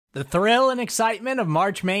The thrill and excitement of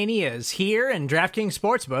March Mania is here, and DraftKings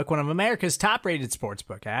Sportsbook, one of America's top-rated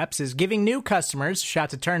sportsbook apps, is giving new customers a shot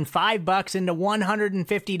to turn $5 into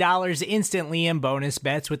 $150 instantly in bonus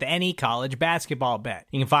bets with any college basketball bet.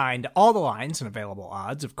 You can find all the lines and available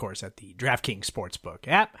odds, of course, at the DraftKings Sportsbook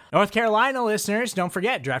app. North Carolina listeners, don't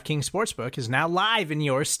forget, DraftKings Sportsbook is now live in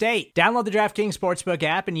your state. Download the DraftKings Sportsbook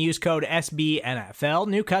app and use code SBNFL.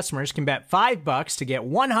 New customers can bet $5 to get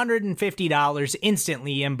 $150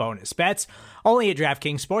 instantly in bonus bets, only at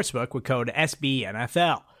DraftKings Sportsbook with code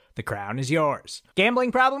SBNFL. The crown is yours.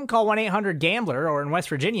 Gambling problem? Call 1-800-GAMBLER, or in West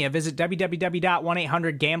Virginia, visit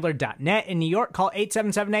www.1800gambler.net. In New York, call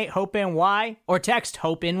 877-8-HOPE-NY or text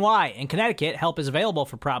HOPE-NY. In Connecticut, help is available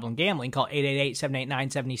for problem gambling. Call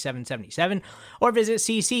 888-789-7777 or visit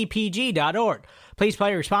ccpg.org. Please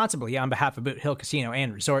play responsibly on behalf of Boot Hill Casino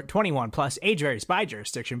and Resort. 21 plus, age varies by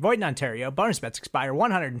jurisdiction. Void in Ontario. Bonus bets expire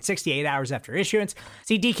 168 hours after issuance.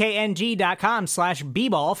 See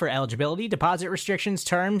dkng.com/bball for eligibility, deposit restrictions,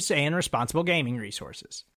 terms, and responsible gaming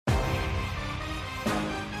resources.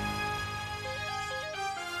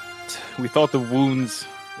 We thought the wounds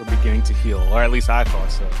were beginning to heal, or at least I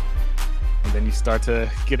thought so. And then you start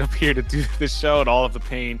to get up here to do this show, and all of the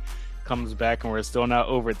pain comes back, and we're still not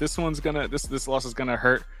over it. This loss is gonna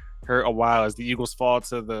hurt a while as the Eagles fall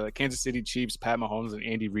to the Kansas City Chiefs, Pat Mahomes and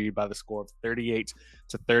Andy Reid by the score of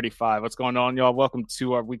 38-35. What's going on, y'all? Welcome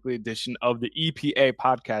to our weekly edition of the EPA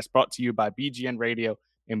podcast, brought to you by BGN Radio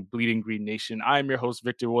and Bleeding Green Nation. I am your host,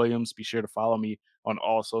 Victor Williams. Be sure to follow me on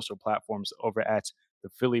all social platforms over at the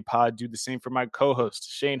Philly Pod. Do the same for my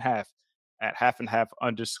co-host, Shane Half, at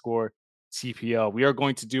halfandhalf_TPL. We are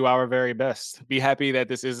going to do our very best. Be happy that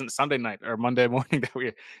this isn't Sunday night or Monday morning that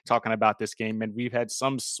we're talking about this game, and we've had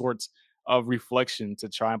some sorts of reflection to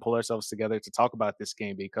try and pull ourselves together to talk about this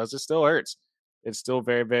game, because it still hurts. It's still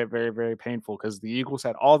very, very, very, very painful, because the Eagles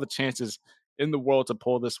had all the chances in the world to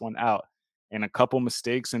pull this one out, and a couple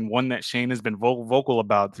mistakes, and one that Shane has been vocal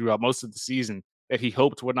about throughout most of the season that he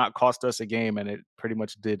hoped would not cost us a game, and it pretty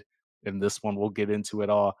much did in this one. We'll get into it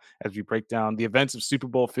all as we break down the events of Super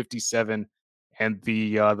Bowl 57 and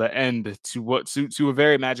the end to a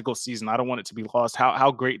very magical season. I don't want it to be lost.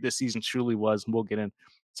 How great this season truly was, and we'll get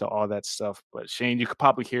into all that stuff. But Shane, you could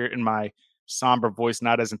probably hear it in my somber voice,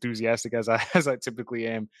 not as enthusiastic as I typically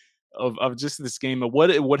am, of just this game and what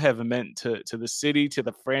it would have meant to the city, to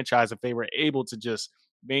the franchise, if they were able to just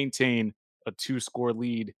maintain a 2-score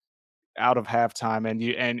lead out of halftime. And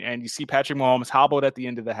you see Patrick Mahomes hobbled at the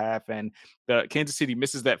end of the half, and the Kansas City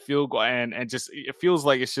misses that field goal, and just it feels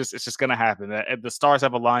like it's just gonna happen. The stars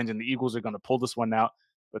have aligned and the Eagles are gonna pull this one out.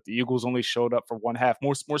 But the Eagles only showed up for one half.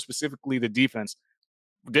 More specifically, the defense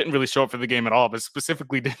didn't really show up for the game at all, but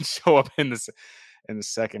specifically didn't show up in the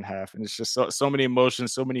second half. And it's just so many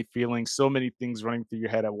emotions, so many feelings, so many things running through your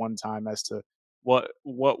head at one time as to what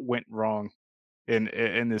went wrong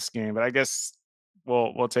in this game. But I guess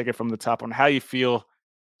we'll take it from the top on how you feel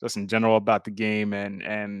just in general about the game,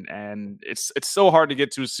 and it's so hard to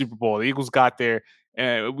get to a Super Bowl. The Eagles got there,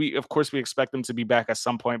 and we expect them to be back at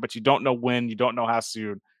some point, but you don't know when, you don't know how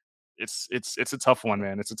soon. It's a tough one,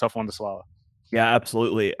 man. It's a tough one to swallow. Yeah,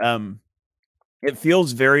 absolutely. It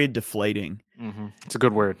feels very deflating. Mm-hmm. It's a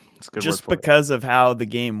good word. It's a good just word because of how the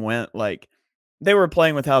game went. Like, they were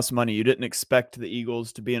playing with house money. You didn't expect the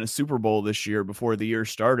Eagles to be in a Super Bowl this year before the year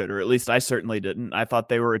started, or at least I certainly didn't. I thought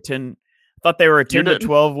they were a 10 to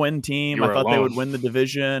 12 win team. I thought they would win the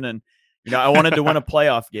division, and I wanted to win a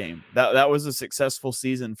playoff game. That was a successful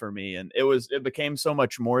season for me, and it became so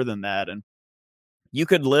much more than that. And you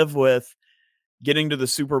could live with getting to the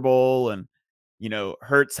Super Bowl, and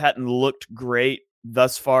Hurts hadn't looked great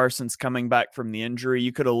thus far since coming back from the injury.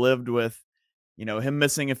 You could have lived with him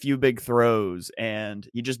missing a few big throws, and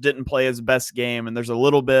he just didn't play his best game. And there's a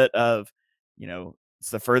little bit of, it's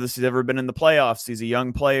the furthest he's ever been in the playoffs. He's a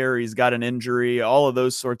young player. He's got an injury, all of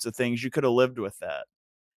those sorts of things. You could have lived with that.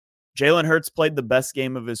 Jalen Hurts played the best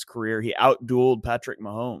game of his career. He outdueled Patrick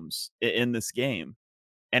Mahomes in this game,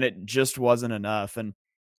 and it just wasn't enough. And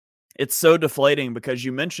it's so deflating because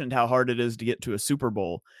you mentioned how hard it is to get to a Super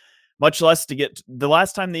Bowl, much less to get the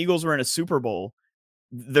last time the Eagles were in a Super Bowl.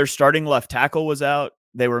 Their starting left tackle was out.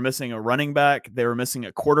 They were missing a running back. They were missing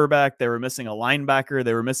a quarterback. They were missing a linebacker.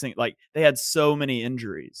 They were missing, they had so many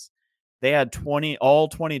injuries. They had all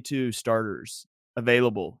 22 starters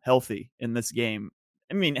available, healthy in this game.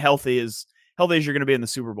 I mean, healthy as you're going to be in the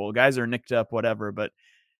Super Bowl. Guys are nicked up, whatever, but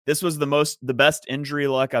this was the best injury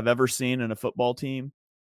luck I've ever seen in a football team.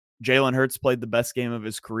 Jalen Hurts played the best game of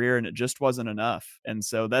his career, and it just wasn't enough. And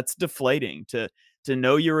so that's deflating to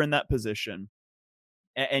know you're in that position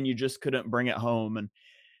and you just couldn't bring it home. And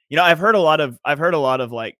I've heard a lot of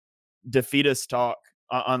defeatist talk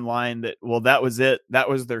online that, well, that was it. That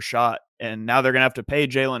was their shot. And now they're going to have to pay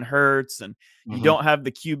Jalen Hurts, and you don't have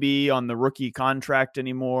the QB on the rookie contract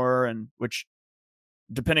anymore. And which,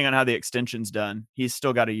 depending on how the extension's done, he's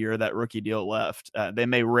still got a year of that rookie deal left. They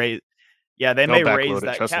may raise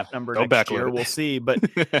that cap number next year. We'll see. But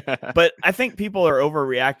but I think people are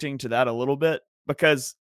overreacting to that a little bit,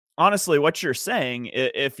 because honestly, what you're saying,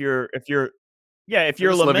 if you're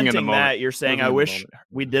lamenting that, you're saying, I wish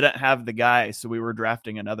we didn't have the guy, so we were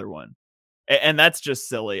drafting another one. And that's just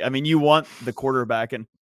silly. I mean, you want the quarterback. And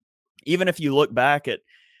even if you look back at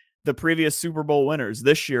the previous Super Bowl winners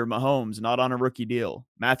this year, Mahomes, not on a rookie deal.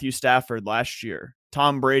 Matthew Stafford last year.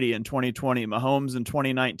 Tom Brady in 2020. Mahomes in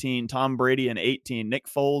 2019. Tom Brady in 18. Nick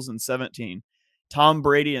Foles in 17. Tom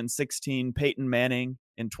Brady in 16. Peyton Manning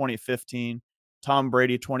in 2015. Tom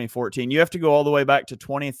Brady 2014. You have to go all the way back to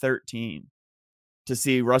 2013 to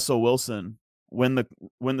see Russell Wilson win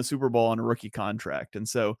the Super Bowl on a rookie contract. And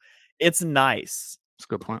so it's nice. That's a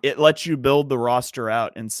good point. It lets you build the roster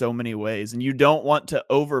out in so many ways, and you don't want to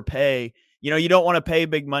overpay. You don't want to pay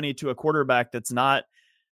big money to a quarterback that's not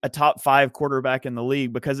a top 5 quarterback in the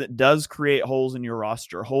league, because it does create holes in your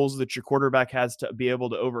roster, holes that your quarterback has to be able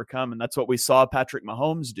to overcome. And that's what we saw Patrick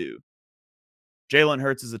Mahomes do. Jalen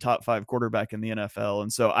Hurts is a top 5 quarterback in the NFL.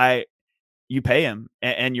 And so you pay him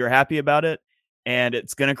and you're happy about it. And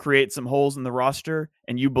it's going to create some holes in the roster,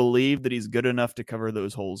 and you believe that he's good enough to cover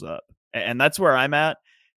those holes up. And that's where I'm at.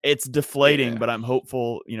 It's deflating, but I'm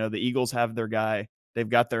hopeful. The Eagles have their guy. They've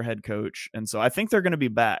got their head coach. And so I think they're going to be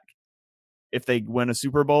back. If they win a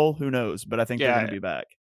Super Bowl, who knows? But I think they're going to be back.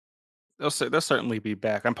 They'll certainly be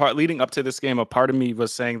back. Leading up to this game, a part of me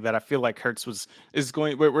was saying that I feel like Hurts is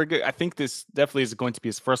going. We're good. I think this definitely is going to be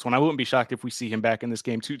his first one. I wouldn't be shocked if we see him back in this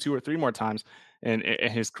game two or three more times in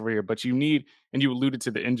his career. But you need, and you alluded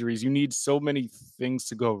to the injuries, you need so many things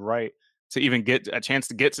to go right to even get a chance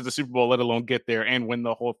to get to the Super Bowl, let alone get there and win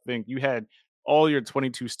the whole thing. You had all your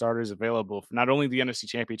 22 starters available for not only the NFC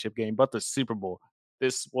Championship game but the Super Bowl.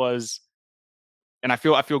 This was, and I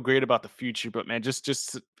feel great about the future. But man,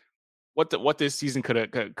 just what this season could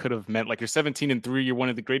have meant. Like, you're 17-3, you're one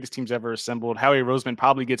of the greatest teams ever assembled. Howie Roseman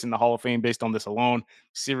probably gets in the Hall of Fame based on this alone.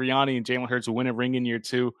 Sirianni and Jalen Hurts will win a ring in year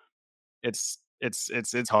 2. It's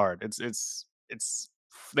hard.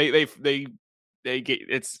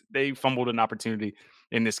 They fumbled an opportunity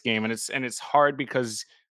in this game, and it's hard because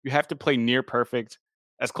you have to play near perfect,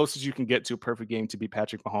 as close as you can get to a perfect game to beat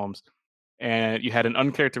Patrick Mahomes. And you had an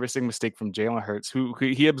uncharacteristic mistake from Jalen Hurts, who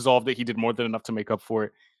he absolved it. He did more than enough to make up for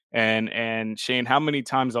it. And Shane, how many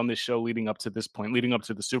times on this show leading up to this point, leading up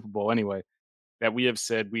to the Super Bowl anyway, that we have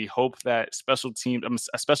said we hope that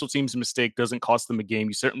a special teams mistake doesn't cost them a game.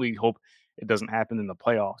 You certainly hope it doesn't happen in the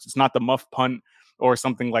playoffs. It's not the muff punt or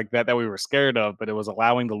something like that we were scared of, but it was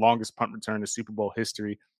allowing the longest punt return in Super Bowl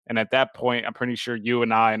history. And at that point, I'm pretty sure you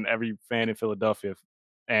and I and every fan in Philadelphia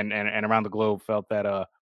and around the globe felt that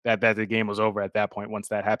that the game was over at that point. Once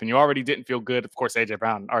that happened, you already didn't feel good. Of course, AJ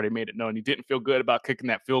Brown already made it known you didn't feel good about kicking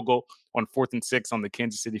that field goal on 4th and 6 on the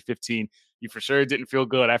Kansas City 15. You for sure didn't feel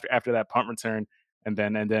good after that punt return, and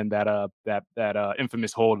then that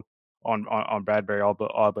infamous hold on Bradbury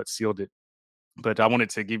all but sealed it. But I wanted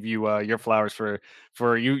to give you your flowers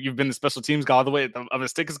for you. You've been the special teams guy all the way. A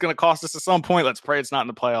mistake is going to cost us at some point. Let's pray it's not in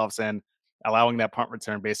the playoffs. And allowing that punt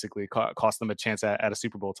return basically cost them a chance at a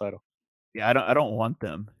Super Bowl title. Yeah, I don't want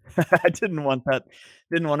them. I didn't want that.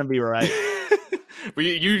 Didn't want to be right. But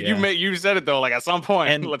you said it though. Like, at some point,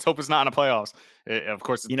 and let's hope it's not in the playoffs. Of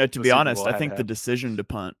course, to be honest, I think the decision to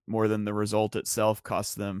punt more than the result itself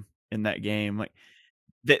cost them in that game. Like,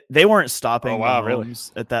 they weren't stopping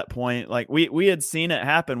Mahomes at that point. Like, we had seen it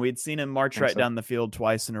happen. We'd seen him march right down the field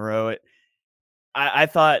twice in a row. I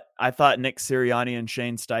thought Nick Sirianni and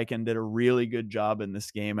Shane Steichen did a really good job in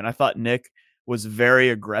this game, and I thought Nick was very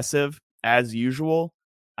aggressive as usual.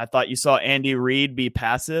 I thought you saw Andy Reid be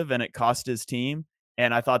passive, and it cost his team.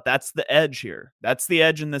 And I thought that's the edge here. That's the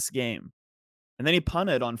edge in this game. And then he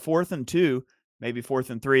punted on 4th and 2, maybe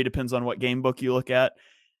 4th and 3, depends on what game book you look at,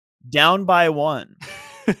 down by 1.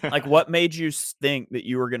 Like, what made you think that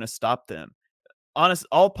you were going to stop them?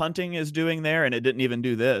 All punting is doing there, and it didn't even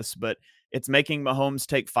do this, but it's making Mahomes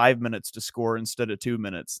take 5 minutes to score instead of 2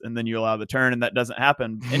 minutes. And then you allow the turn, and that doesn't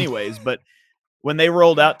happen anyways. But when they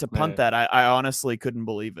rolled out to punt that, I honestly couldn't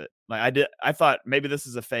believe it. Like, I thought maybe this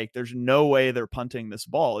is a fake. There's no way they're punting this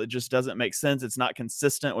ball. It just doesn't make sense. It's not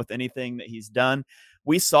consistent with anything that he's done.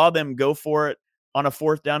 We saw them go for it on a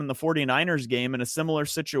 4th down in the 49ers game in a similar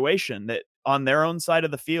situation, that on their own side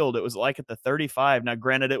of the field, it was like at the 35. Now,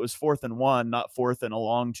 granted, it was 4th and 1, not 4th and a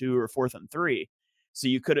long 2 or 4th and 3. So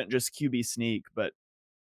you couldn't just QB sneak, but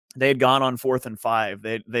They had gone on 4th and 5.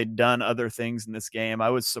 They'd done other things in this game. I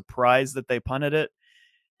was surprised that they punted it.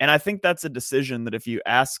 And I think that's a decision that if you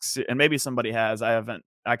ask, and maybe somebody has, I haven't,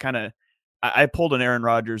 I pulled an Aaron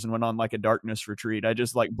Rodgers and went on like a darkness retreat. I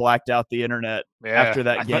just like blacked out the internet after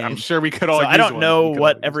that game. I'm sure we could all. So I don't know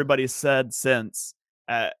what everybody said since.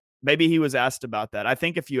 Maybe he was asked about that. I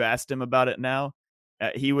think if you asked him about it now,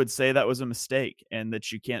 he would say that was a mistake and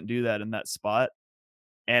that you can't do that in that spot.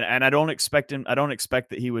 And I don't expect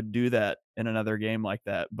that he would do that in another game like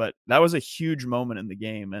that. But that was a huge moment in the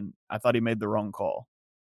game, and I thought he made the wrong call.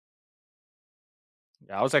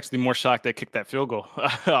 Yeah, I was actually more shocked they kicked that field goal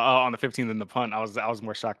on the 15th than the punt. I was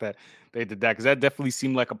more shocked that they did that, because that definitely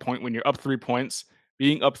seemed like a point when you're up 3 points.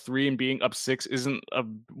 Being up 3 and being up 6 isn't a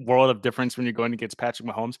world of difference when you're going against Patrick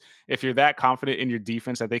Mahomes. If you're that confident in your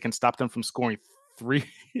defense that they can stop them from scoring 3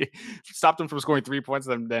 points,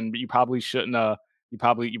 then you probably shouldn't. You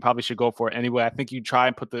probably should go for it anyway. I think you try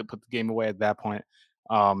and put the game away at that point,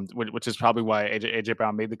 which is probably why AJ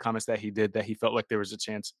Brown made the comments that he did, that he felt like there was a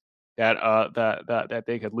chance that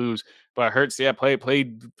they could lose. But Hurts,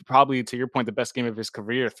 played probably, to your point, the best game of his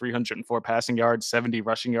career. 304 passing yards, 70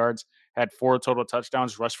 rushing yards, had 4 total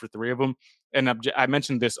touchdowns, rushed for 3 of them. And I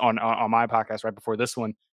mentioned this on my podcast right before this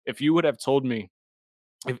one. If you would have told me,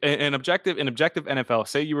 if an objective NFL,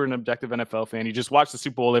 say you were an objective NFL fan, you just watch the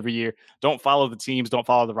Super Bowl every year, don't follow the teams, don't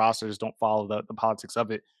follow the rosters, don't follow the politics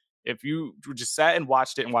of it. If you just sat and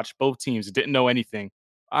watched it and watched both teams, didn't know anything,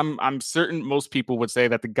 I'm certain most people would say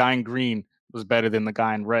that the guy in green was better than the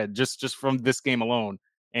guy in red, just from this game alone.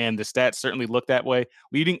 And the stats certainly look that way.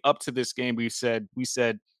 Leading up to this game, we said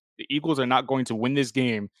the Eagles are not going to win this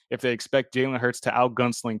game if they expect Jalen Hurts to out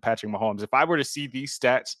gunsling Patrick Mahomes. If I were to see these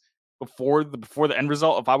stats before the end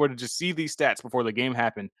result, if I were to just see these stats before the game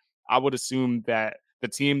happened, I would assume that the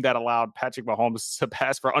team that allowed Patrick Mahomes to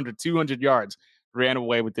pass for under 200 yards ran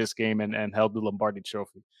away with this game and held the Lombardi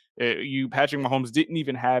Trophy. Patrick Mahomes didn't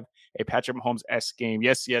even have a Patrick Mahomes-esque game.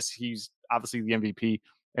 Yes, he's obviously the MVP,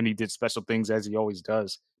 and he did special things as he always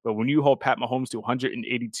does. But when you hold Pat Mahomes to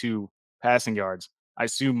 182 passing yards, I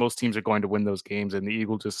assume most teams are going to win those games, and the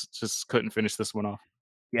Eagles just couldn't finish this one off.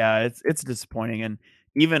 Yeah, it's disappointing. And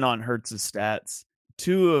even on Hurts' stats,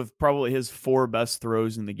 2 of probably his 4 best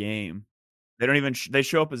throws in the game, they don't even they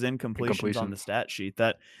show up as incompletions on the stat sheet.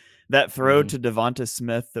 That throw to Devonta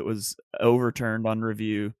Smith that was overturned on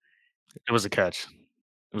review, it was a catch.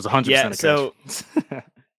 It was 100% a catch. So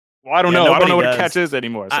well, I don't know. I don't know what a catch is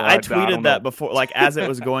anymore. So I tweeted that before, like as it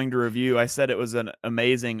was going to review. I said it was an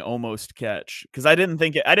amazing almost catch, because I didn't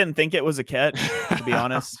think it was a catch, to be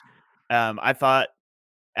honest. I thought,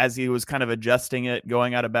 as he was kind of adjusting it,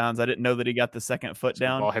 going out of bounds, I didn't know that he got the second foot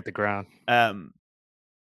down. The ball hit the ground.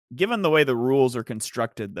 Given the way the rules are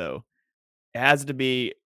constructed, though, it has to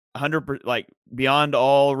be 100%, like beyond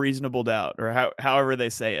all reasonable doubt, or however they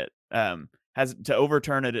say it. Has to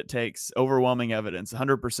overturn it, it takes overwhelming evidence,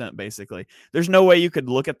 100% basically. There's no way you could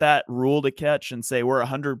look at that rule to catch and say we're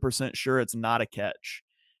 100% sure it's not a catch.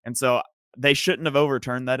 And so they shouldn't have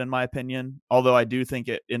overturned that, in my opinion, although I do think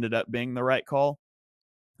it ended up being the right call.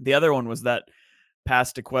 The other one was that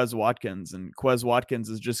pass to Quez Watkins, and Quez Watkins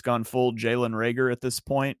has just gone full Jalen Reagor at this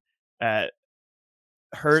point.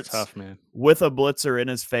 Hurts, tough, man, with a blitzer in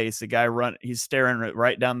his face, a guy he's staring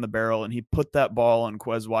right down the barrel, and he put that ball on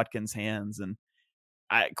Quez Watkins' hands, and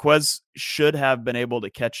Quez should have been able to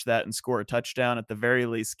catch that and score a touchdown, at the very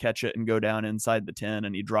least catch it and go down inside the 10,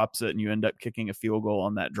 and he drops it, and you end up kicking a field goal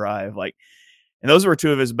on that drive. And those were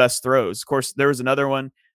 2 of his best throws. Of course, there was another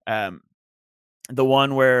one, the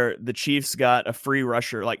one where the Chiefs got a free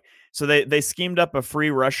rusher, so they schemed up a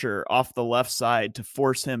free rusher off the left side to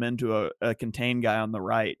force him into a contained guy on the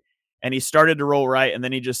right. And he started to roll right, and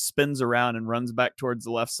then he just spins around and runs back towards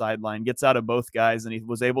the left sideline, gets out of both guys, and he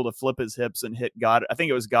was able to flip his hips and hit Goddard. I think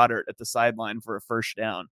it was Goddard at the sideline for a first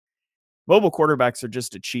down. Mobile quarterbacks are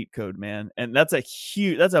just a cheat code, man. And that's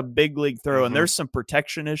a big league throw. Mm-hmm. And there's some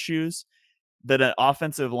protection issues that an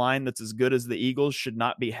offensive line that's as good as the Eagles should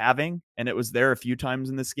not be having. And it was there a few times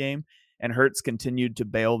in this game. And Hurts continued to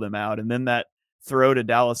bail them out. And then that throw to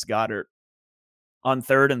Dallas Goedert on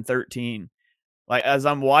 3rd and 13. As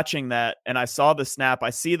I'm watching that and I saw the snap,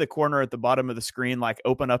 I see the corner at the bottom of the screen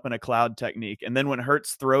open up in a cloud technique. And then when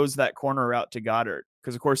Hurts throws that corner out to Goddard,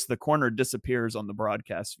 because of course the corner disappears on the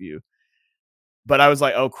broadcast view. But I was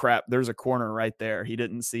like, oh crap, there's a corner right there. He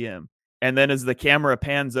didn't see him. And then as the camera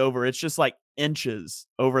pans over, it's just inches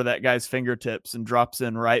over that guy's fingertips and drops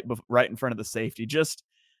in right in front of the safety. Just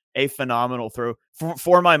a phenomenal throw.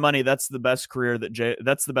 For my money, that's the best throw that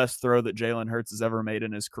Jalen Hurts has ever made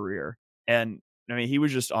in his career. And I mean, he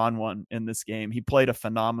was just on one in this game. He played a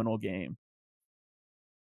phenomenal game.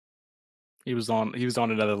 He was on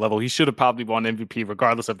another level. He should have probably won MVP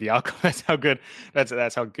regardless of the outcome. That's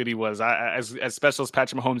how good he was. As special as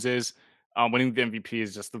Patrick Mahomes is, winning the MVP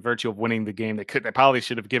is just the virtue of winning the game. They probably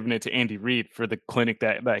should have given it to Andy Reid for the clinic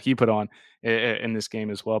that he put on in this game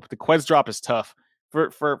as well. But the Quez drop is tough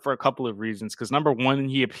for a couple of reasons. Because number one,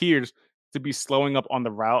 he appears to be slowing up on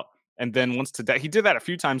the route, and then wants to he did that a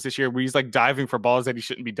few times this year where he's like diving for balls that he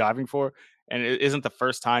shouldn't be diving for. And it isn't the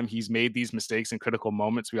first time he's made these mistakes in critical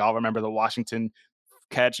moments. We all remember the Washington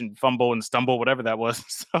catch and fumble and stumble, whatever that was.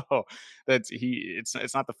 So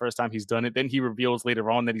it's not the first time he's done it. Then he reveals later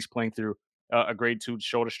on that he's playing through a grade 2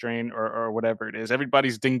 shoulder strain or whatever it is.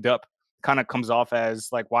 Everybody's dinged up. Kind of comes off as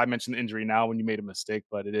like, why mention the injury now when you made a mistake?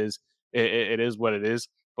 But it is what it is.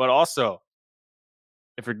 But also,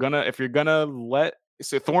 if you're gonna let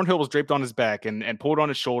Thornhill was draped on his back and pulled on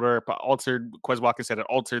his shoulder, but altered, Quez Watkins said it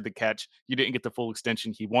altered the catch. You didn't get the full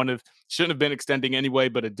extension he wanted. Shouldn't have been extending anyway,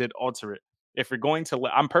 but it did alter it. If you're going to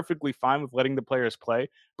I'm perfectly fine with letting the players play,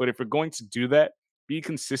 but if you're going to do that, be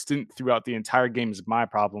consistent throughout the entire game is my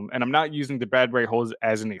problem. And I'm not using the Bradbury holds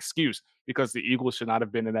as an excuse because the Eagles should not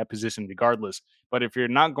have been in that position regardless. But if you're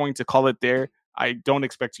not going to call it there, I don't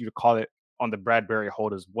expect you to call it on the Bradbury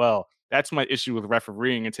hold as well. That's my issue with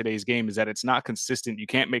refereeing in today's game is that it's not consistent. You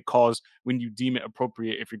can't make calls when you deem it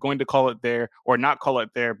appropriate. If you're going to call it there or not call it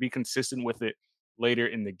there, be consistent with it later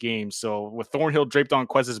in the game. So with Thornhill draped on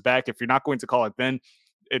Quez's back, if you're not going to call it then,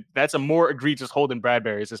 that's a more egregious hold than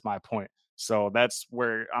Bradbury's is my point. So that's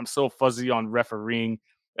where I'm so fuzzy on refereeing.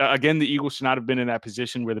 Again, the Eagles should not have been in that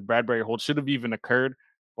position where the Bradbury hold should have even occurred.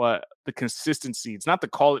 But the consistency, it's not the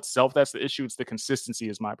call itself that's the issue. It's the consistency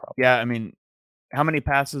is my problem. Yeah, I mean, how many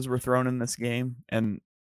passes were thrown in this game? And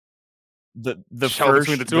the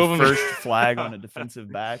first flag on a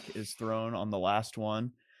defensive back is thrown on the last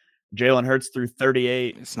one. Jalen Hurts threw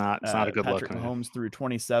 38. It's not a good Patrick look. Mahomes threw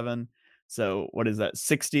 27. So what is that?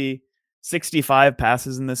 65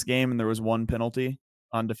 passes in this game, and there was one penalty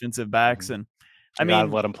on defensive backs. And I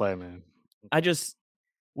mean, let him play, man. I just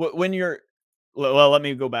when you're let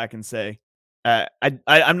me go back and say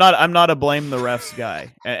I'm not a blame the refs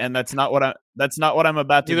guy, and that's not what I'm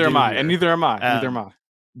about to do. Neither am I, and neither am I.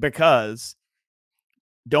 Because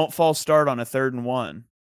don't false start on a 3rd and 1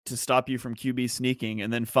 to stop you from QB sneaking,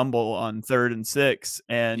 and then fumble on 3rd and 6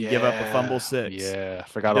 and give up a fumble 6. Yeah,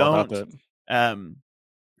 forgot all about that.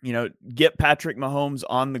 Get Patrick Mahomes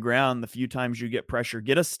on the ground the few times you get pressure.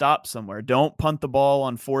 Get a stop somewhere. Don't punt the ball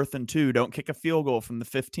on 4th and 2. Don't kick a field goal from the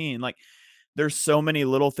 15. Like, there's so many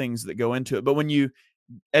little things that go into it. But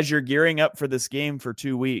as you're gearing up for this game for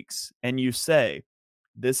 2 weeks and you say,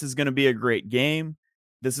 this is going to be a great game,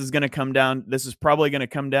 this is probably going to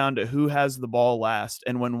come down to who has the ball last.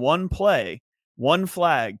 And when one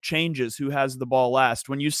flag changes who has the ball last,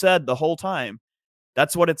 when you said the whole time,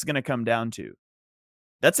 that's what it's going to come down to.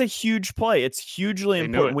 That's a huge play. It's hugely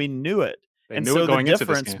important. We knew it. And so the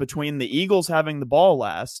difference between the Eagles having the ball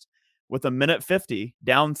last with 1:50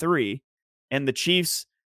 down 3, and the Chiefs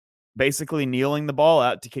basically kneeling the ball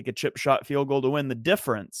out to kick a chip shot field goal to win, the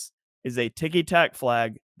difference is a ticky-tack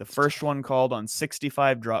flag, the first one called on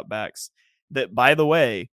 65 dropbacks. That, by the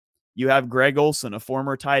way, you have Greg Olsen, a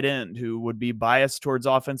former tight end who would be biased towards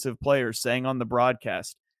offensive players, saying on the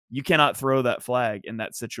broadcast, you cannot throw that flag in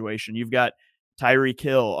that situation. You've got Tyreek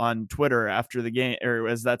Hill on Twitter after the game, or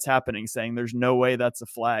as that's happening, saying there's no way that's a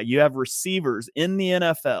flag. You have receivers in the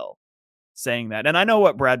NFL saying that. And I know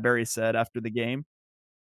what Bradbury said after the game.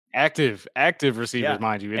 Active receivers,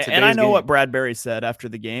 mind you. And I know what Bradbury said after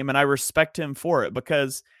the game, and I respect him for it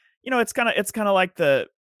because, it's kind of like the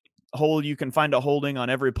whole you can find a holding on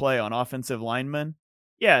every play on offensive linemen.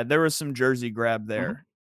 Yeah, there was some jersey grab there.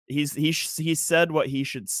 Mm-hmm. He said what he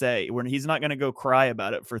should say when he's not going to go cry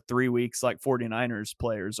about it for 3 weeks like 49ers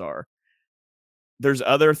players are. There's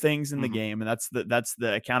other things in the game, and that's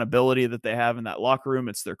the accountability that they have in that locker room.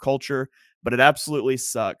 It's their culture, but it absolutely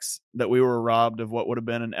sucks that we were robbed of what would have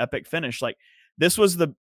been an epic finish. Like, this was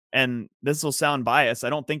and this will sound biased,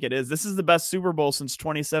 I don't think it is. This is the best Super Bowl since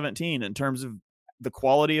 2017 in terms of the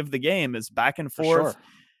quality of the game. Is back and forth,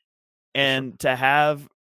 and to have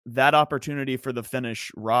that opportunity for the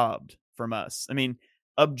finish robbed from us. I mean,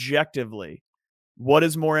 objectively, what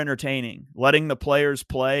is more entertaining? Letting the players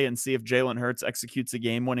play and see if Jalen Hurts executes a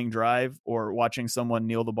game-winning drive, or watching someone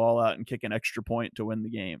kneel the ball out and kick an extra point to win the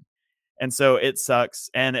game? And so it sucks.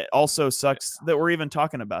 And it also sucks that we're even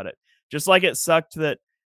talking about it. Just like it sucked that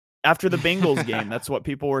after the Bengals game, that's what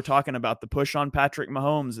people were talking about. The push on Patrick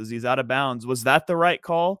Mahomes as he's out of bounds. Was that the right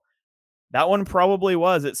call? That one probably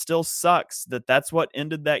was. It still sucks that that's what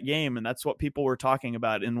ended that game. And that's what people were talking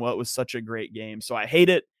about in what was such a great game. So I hate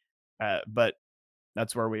it, but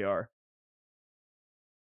that's where we are.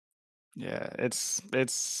 Yeah, it's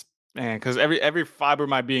man, because every fiber of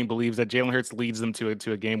my being believes that Jalen Hurts leads them to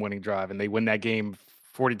a game-winning drive, and they win that game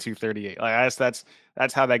 42-38. Like,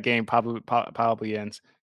 that's how that game probably ends.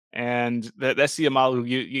 And that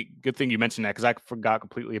Siamalu, good thing you mentioned that, because I forgot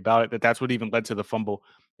completely about it, that's what even led to the fumble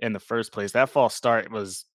in the first place. That false start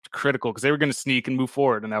was critical because they were going to sneak and move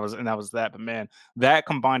forward, and that was that. But man, that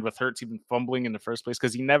combined with Hurts even fumbling in the first place,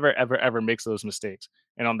 because he never ever makes those mistakes.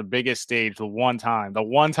 And on the biggest stage, the one time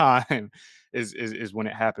is when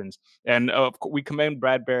it happens. And we commend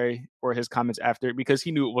Bradbury for his comments after it, because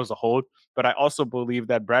he knew it was a hold. But I also believe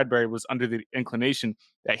that Bradbury was under the inclination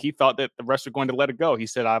that he thought that the refs were going to let it go. He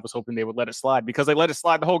said, I was hoping they would let it slide, because they let it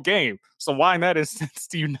slide the whole game. So why in that instance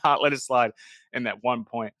do you not let it slide in that one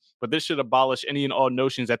point? But this should abolish any and all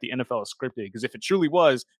notions that the NFL is scripted, because if it truly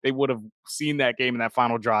was, they would have seen that game in that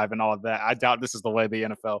final drive and all of that. I doubt this is the way the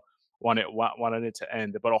NFL wanted it to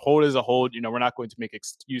end. But a hold is a hold. We're not going to make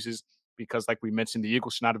excuses, because, like we mentioned, the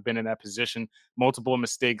Eagles should not have been in that position. Multiple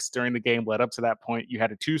mistakes during the game led up to that point. You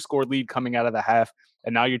had a 2-score lead coming out of the half,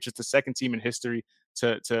 and now you're just the second team in history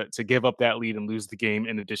to give up that lead and lose the game,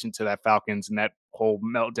 in addition to that Falcons and that whole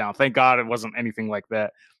meltdown. Thank God it wasn't anything like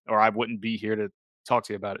that, or I wouldn't be here to talk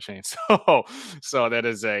to you about it, Shane. So that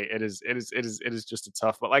is it is just a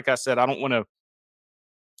tough. But like I said, I don't want to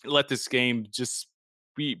let this game just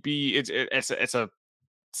be it's a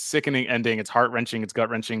sickening ending. It's heart-wrenching, it's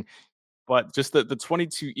gut-wrenching. But just the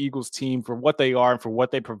 22 Eagles team, for what they are and for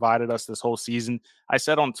what they provided us this whole season. I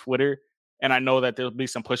said on Twitter, and I know that there'll be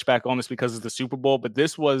some pushback on this because of the Super Bowl, but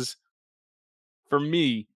this was, for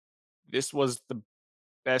me, this was the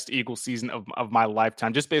best Eagles season of my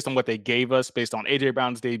lifetime, just based on what they gave us, based on AJ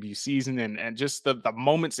Brown's debut season, and just the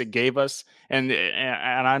moments it gave us. And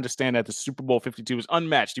I understand that the Super Bowl 52 was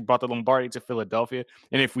unmatched. He brought the Lombardi to Philadelphia.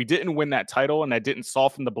 And if we didn't win that title and that didn't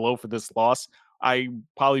soften the blow for this loss, I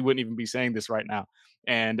probably wouldn't even be saying this right now.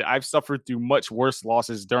 And I've suffered through much worse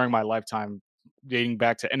losses during my lifetime, dating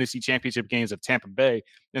back to NFC Championship games of Tampa Bay,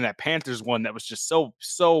 and that Panthers one that was just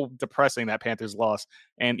so depressing, that Panthers loss.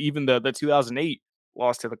 And even the 2008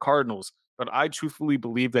 loss to the Cardinals. But I truthfully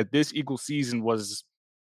believe that this Eagles season was,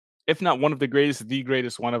 if not one of the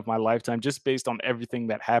greatest one of my lifetime, just based on everything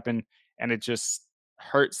that happened. And it just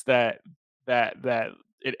hurts that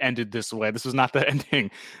it ended this way. This was not the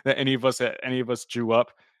ending that any of us drew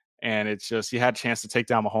up. And it's just, you had a chance to take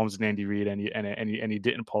down Mahomes and Andy Reid, and he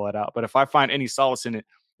didn't pull it out. But if I find any solace in it,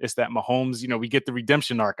 it's that Mahomes, we get the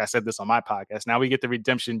redemption arc. I said this on my podcast. Now we get the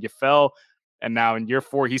redemption. You fell, and now in year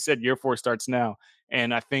 4, he said year 4 starts now.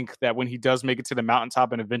 And I think that when he does make it to the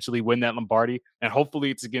mountaintop and eventually win that Lombardi, and hopefully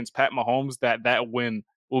it's against Pat Mahomes, that win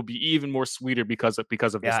will be even more sweeter because of this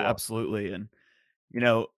loss. Absolutely. And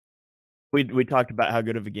we talked about how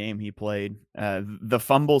good of a game he played. The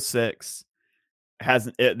fumble 6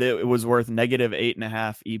 it was worth negative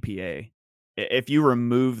 8.5 EPA. If you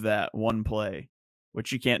remove that one play,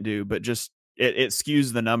 which you can't do, but just it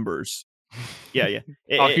skews the numbers. Yeah. It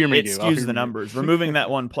skews the numbers. Removing that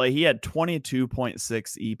one play, he had 22.6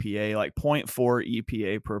 EPA, like 0.4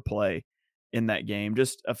 EPA per play in that game.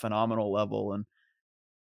 Just a phenomenal level. And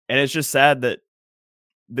it's just sad that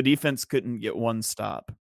the defense couldn't get one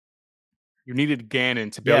stop. You needed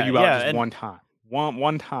Gannon to bail you out just one time.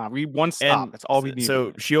 One time. One stop. That's all we needed.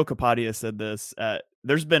 So Sheil Kapadia said this.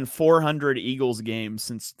 There's been 400 Eagles games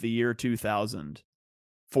since the year 2000.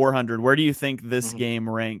 400. Where do you think this game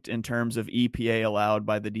ranked in terms of EPA allowed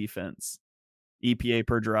by the defense? EPA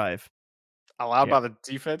per drive. Allowed by the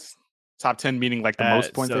defense? Top 10 meaning like the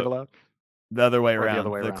most points they've allowed? The other way around.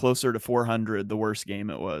 The closer to 400, the worse game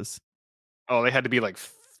it was. Oh, they had to be like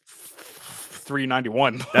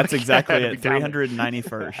 391. That's exactly it.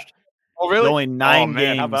 391st. Oh, really? Only 9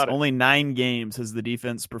 games. Only 9 games has the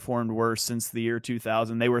defense performed worse since the year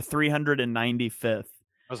 2000. They were 395th.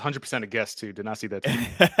 I was 100% a guess too. Did not see that. They're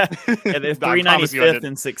 395th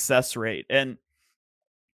in success rate, and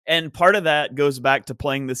part of that goes back to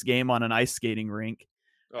playing this game on an ice skating rink.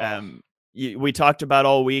 We talked about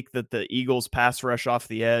all week that the Eagles' pass rush off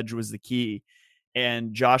the edge was the key,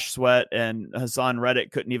 and Josh Sweat and Hassan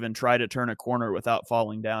Reddick couldn't even try to turn a corner without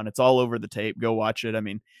falling down. It's all over the tape. Go watch it. I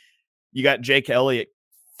mean, you got Jake Elliott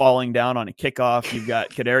falling down on a kickoff. You've got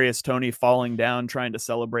Kadarius Toney falling down trying to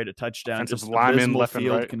celebrate a touchdown. Offensive just lineman, left field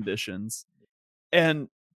and right. conditions. And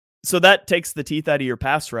so that takes the teeth out of your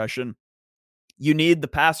pass rush, and you need the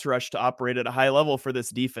pass rush to operate at a high level for this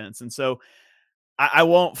defense. And so I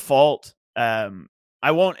won't fault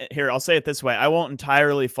I'll say it this way. I won't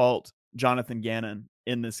entirely fault Jonathan Gannon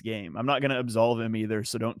in this game. I'm not going to absolve him either,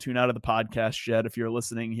 so don't tune out of the podcast yet if you're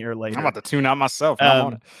listening here later. I'm about to tune out myself. I'm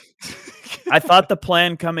on it. I thought the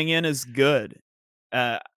plan coming in is good.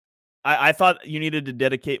 I thought you needed to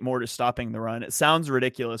dedicate more to stopping the run. It sounds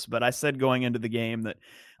ridiculous, but I said going into the game that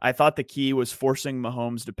I thought the key was forcing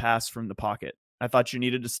Mahomes to pass from the pocket. I thought you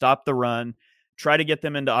needed to stop the run, try to get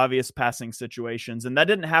them into obvious passing situations, and that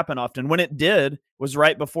didn't happen often. When it did, was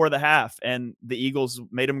right before the half, and the Eagles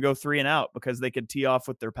made them go 3 and out because they could tee off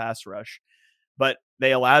with their pass rush. But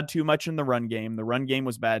they allowed too much in the run game. The run game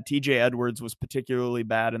was bad. TJ Edwards was particularly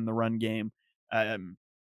bad in the run game. And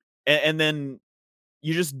then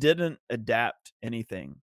you just didn't adapt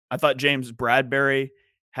anything. I thought James Bradbury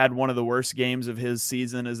had one of the worst games of his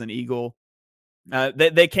season as an Eagle.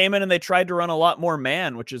 They came in and they tried to run a lot more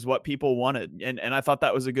man, which is what people wanted. And I thought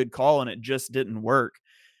that was a good call, and it just didn't work.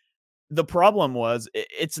 The problem was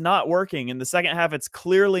it's not working. In the second half, it's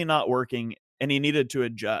clearly not working, and he needed to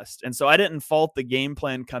adjust. And so I didn't fault the game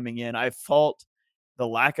plan coming in. I fault the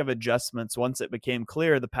lack of adjustments once it became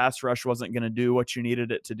clear the pass rush wasn't going to do what you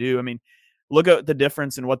needed it to do. I mean, look at the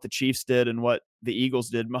difference in what the Chiefs did and what the Eagles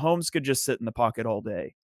did. Mahomes could just sit in the pocket all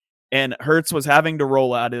day. And Hurts was having to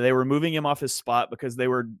roll out. They were moving him off his spot because they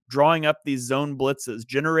were drawing up these zone blitzes,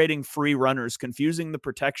 generating free runners, confusing the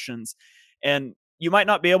protections. And you might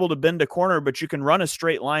not be able to bend a corner, but you can run a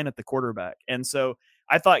straight line at the quarterback. And so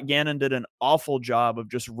I thought Gannon did an awful job of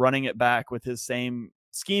just running it back with his same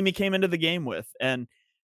scheme he came into the game with. And,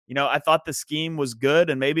 you know, I thought the scheme was good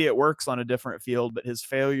and maybe it works on a different field, but his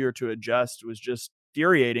failure to adjust was just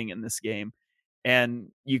infuriating in this game. And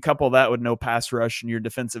you couple that with no pass rush and your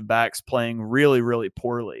defensive backs playing really, really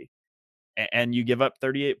poorly. And you give up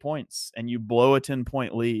 38 points and you blow a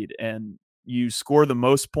 10-point lead and you score the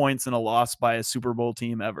most points in a loss by a Super Bowl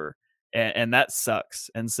team ever. And that sucks.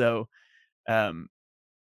 And so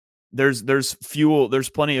there's fuel. There's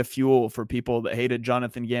plenty of fuel for people that hated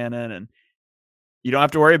Jonathan Gannon, and you don't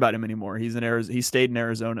have to worry about him anymore. He's in Arizona. He stayed in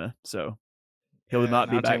Arizona, so he'll not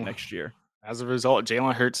be back next year. As a result,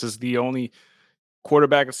 Jalen Hurts is the only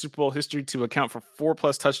quarterback in Super Bowl history to account for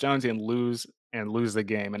 4+ touchdowns and lose the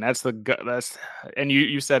game. And and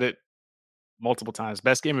you said it multiple times.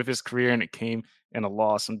 Best game of his career, and it came in a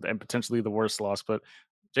loss and potentially the worst loss. But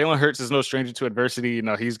Jalen Hurts is no stranger to adversity. You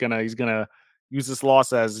know, he's gonna use this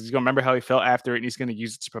loss as he's gonna remember how he felt after it, and he's gonna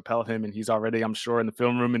use it to propel him. And he's already, I'm sure, in the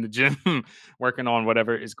film room in the gym working on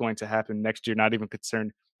whatever is going to happen next year. Not even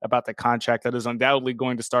concerned about the contract that is undoubtedly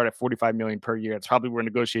going to start at $45 million per year. It's probably where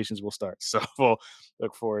negotiations will start. So we'll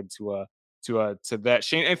look forward to that.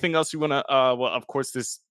 Shane, anything else you want to? Well, of course,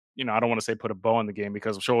 this. You know, I don't want to say put a bow on the game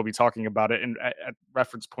because I'm sure we'll be talking about it and at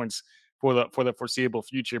reference points for the foreseeable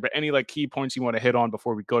future. But any like key points you want to hit on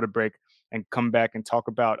before we go to break and come back and talk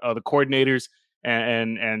about the coordinators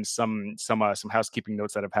and some housekeeping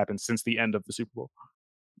notes that have happened since the end of the Super Bowl.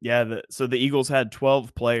 Yeah, so the Eagles had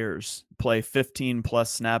 12 players play 15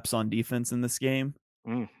 plus snaps on defense in this game.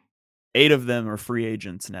 8 of them are free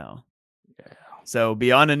agents now. Yeah. So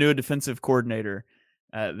beyond a new defensive coordinator,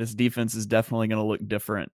 this defense is definitely going to look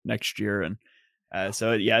different next year. And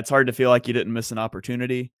so, it's hard to feel like you didn't miss an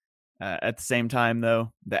opportunity. At the same time,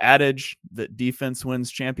 though, the adage that defense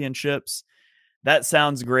wins championships, that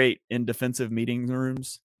sounds great in defensive meeting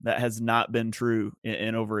rooms. That has not been true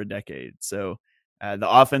in over a decade. So the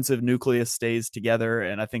offensive nucleus stays together,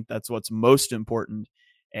 and I think that's what's most important.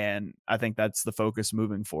 And I think that's the focus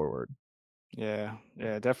moving forward. Yeah,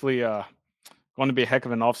 definitely. Going to be a heck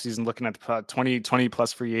of an offseason looking at 20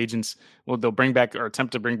 plus free agents. Well, they'll bring back or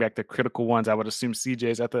attempt to bring back the critical ones. I would assume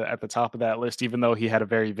CJ's at the top of that list, even though he had a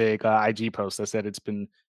very vague IG post that said it's been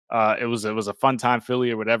it was a fun time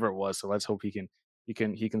Philly or whatever it was. So let's hope he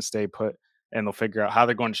can stay put, and they'll figure out how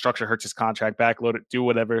they're going to structure Hurts' contract, backload it, do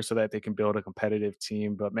whatever so that they can build a competitive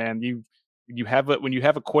team. But man, when you have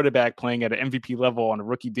a quarterback playing at an MVP level on a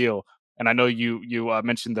rookie deal, and I know you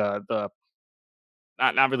mentioned the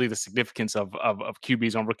not really the significance of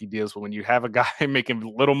QBs on rookie deals, but when you have a guy making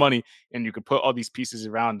little money and you can put all these pieces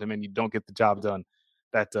around him and you don't get the job done,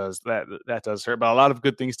 that does hurt. But a lot of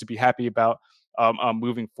good things to be happy about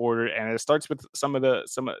moving forward, and it starts with some of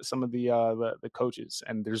the coaches.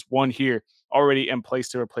 And there's one here already in place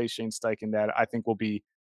to replace Shane Steichen that I think will be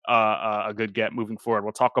a good get moving forward.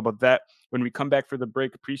 We'll talk about that when we come back for the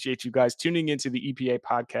break. Appreciate you guys tuning into the EPA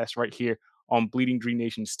podcast right here on Bleeding Green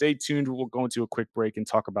Nation. Stay tuned. We'll go into a quick break and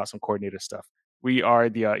talk about some coordinator stuff. We are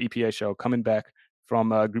the EPA show coming back from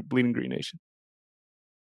Bleeding Green Nation.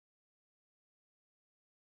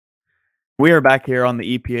 We are back here on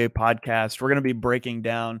the EPA podcast. We're going to be breaking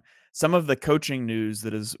down some of the coaching news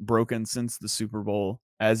that has broken since the Super Bowl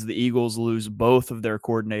as the Eagles lose both of their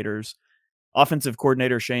coordinators. Offensive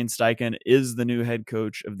coordinator Shane Steichen is the new head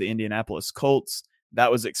coach of the Indianapolis Colts.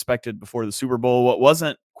 That was expected before the Super Bowl. What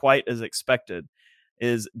wasn't quite as expected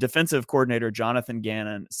is defensive coordinator Jonathan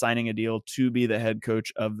Gannon signing a deal to be the head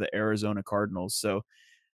coach of the Arizona Cardinals. So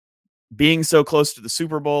being so close to the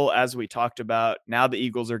Super Bowl, as we talked about, now the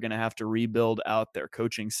Eagles are going to have to rebuild out their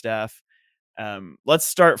coaching staff. Let's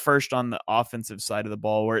start first on the offensive side of the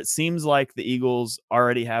ball, where it seems like the Eagles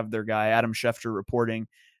already have their guy. Adam Schefter reporting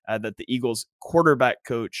that the Eagles quarterback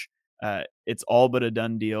coach, it's all but a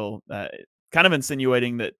done deal, kind of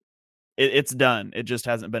insinuating that it's done. It just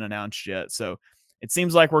hasn't been announced yet. So it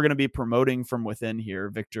seems like we're going to be promoting from within here.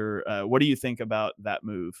 Victor, what do you think about that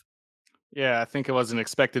move? Yeah, I think it was an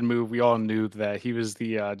expected move. We all knew that he was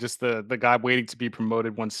the just the guy waiting to be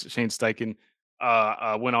promoted once Shane Steichen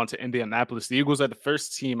went on to Indianapolis. The Eagles are the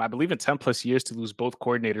first team, I believe, in 10 plus years to lose both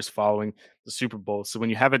coordinators following the Super Bowl. So when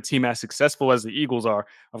you have a team as successful as the Eagles are,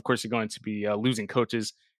 of course, you're going to be losing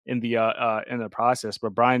coaches in the process.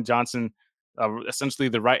 But Brian Johnson, essentially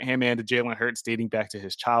the right hand man to Jalen Hurts, dating back to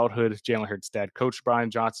his childhood. Jalen Hurts' dad coached Brian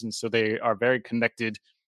Johnson, so they are very connected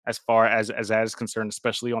as far as that is concerned,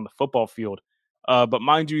 especially on the football field. But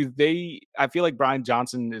mind you, I feel like Brian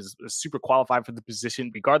Johnson is super qualified for the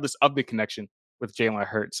position, regardless of the connection with Jalen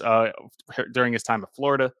Hurts. During his time at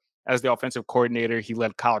Florida as the offensive coordinator, he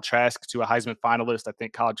led Kyle Trask to a Heisman finalist. I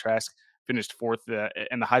think Kyle Trask finished fourth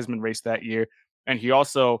in the Heisman race that year, and he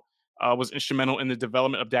also was instrumental in the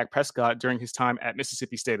development of Dak Prescott during his time at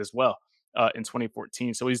Mississippi State as well in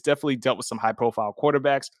 2014. So he's definitely dealt with some high-profile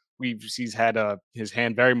quarterbacks. He's had his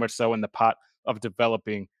hand very much so in the pot of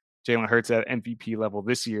developing Jalen Hurts at MVP level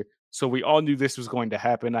this year. So we all knew this was going to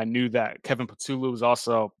happen. I knew that Kevin Patullo was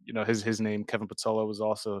also, his name, Kevin Patullo, was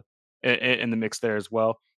also in the mix there as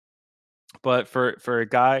well. But for a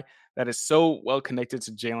guy that is so well connected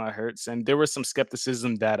to Jalen Hurts, and there was some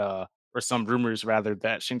skepticism that or some rumors rather,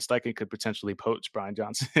 that Shane Steichen could potentially poach Brian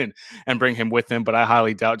Johnson and bring him with him. But I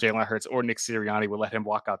highly doubt Jalen Hurts or Nick Sirianni would let him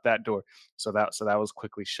walk out that door. So that was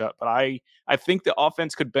quickly shut. But I think the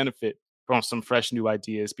offense could benefit from some fresh new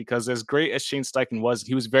ideas, because as great as Shane Steichen was,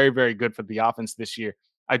 he was very, very good for the offense this year.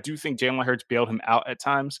 I do think Jalen Hurts bailed him out at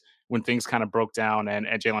times when things kind of broke down, and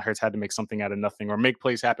Jalen Hurts had to make something out of nothing or make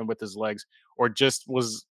plays happen with his legs, or just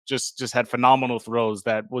had phenomenal throws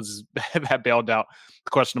that that bailed out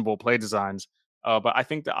questionable play designs. But I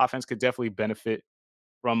think the offense could definitely benefit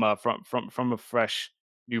from a fresh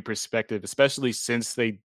new perspective, especially since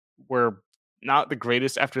they were not the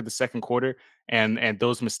greatest after the second quarter, and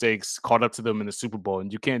those mistakes caught up to them in the Super Bowl,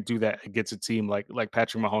 and you can't do that against a team like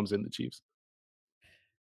Patrick Mahomes and the Chiefs.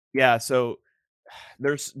 Yeah, so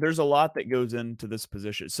there's a lot that goes into this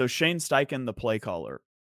position. So Shane Steichen, the play caller,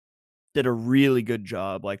 did a really good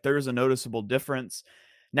job. Like, there's a noticeable difference.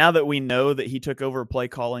 Now that we know that he took over play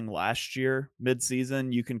calling last year,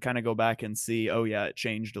 midseason, you can kind of go back and see, oh yeah, it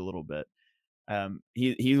changed a little bit.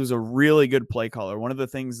 He was a really good play caller. One of the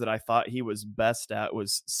things that I thought he was best at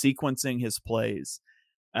was sequencing his plays.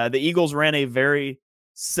 The Eagles ran a very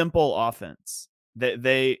simple offense.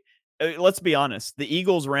 Let's be honest, the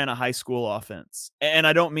Eagles ran a high school offense, and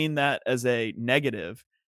I don't mean that as a negative.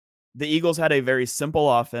 The Eagles had a very simple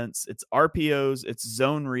offense. It's RPOs, it's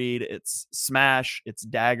zone read, it's smash, it's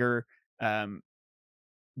dagger,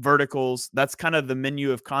 verticals. That's kind of the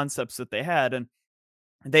menu of concepts that they had, and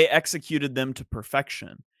they executed them to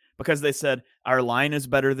perfection, because they said, our line is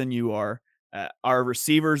better than you are. Our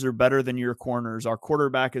receivers are better than your corners. Our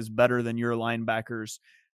quarterback is better than your linebackers.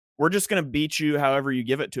 We're just going to beat you however you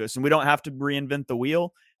give it to us, and we don't have to reinvent the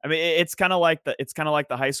wheel. I mean, it's kind of like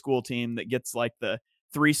the high school team that gets like the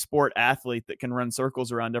 3-sport athlete that can run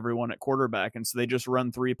circles around everyone at quarterback, and so they just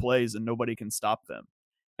run 3 plays and nobody can stop them.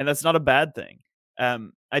 And that's not a bad thing.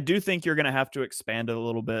 I do think you're going to have to expand it a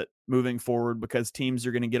little bit moving forward, because teams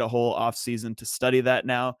are going to get a whole offseason to study that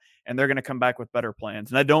now, and they're going to come back with better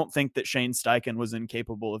plans. And I don't think that Shane Steichen was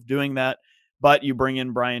incapable of doing that, but you bring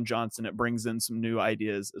in Brian Johnson, it brings in some new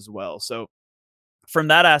ideas as well. So from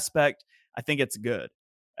that aspect, I think it's good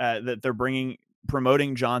that they're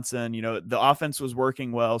promoting Johnson. The offense was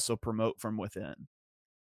working well, so promote from within.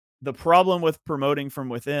 The problem with promoting from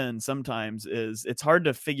within sometimes is it's hard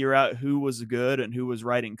to figure out who was good and who was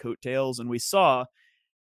riding coattails. And we saw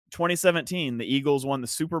 2017, the Eagles won the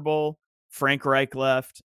Super Bowl. Frank Reich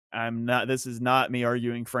left. This is not me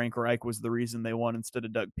arguing Frank Reich was the reason they won instead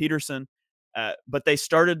of Doug Peterson. But they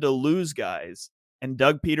started to lose guys, and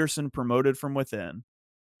Doug Peterson promoted from within,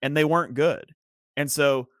 and they weren't good. And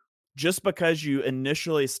so just because you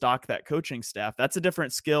initially stock that coaching staff, that's a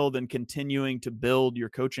different skill than continuing to build your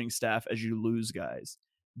coaching staff as you lose guys.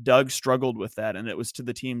 Doug struggled with that, and it was to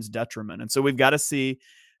the team's detriment. And so we've got to see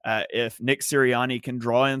if Nick Sirianni can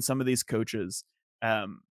draw in some of these coaches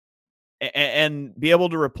and be able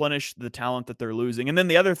to replenish the talent that they're losing. And then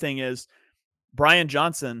the other thing is, Brian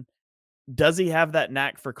Johnson, does he have that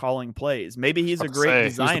knack for calling plays? Maybe he's a great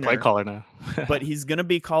designer. He's the play caller now. But he's going to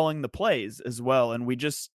be calling the plays as well. And we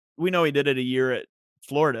know he did it a year at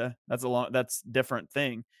Florida. That's different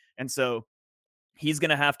thing. And so he's going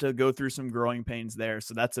to have to go through some growing pains there.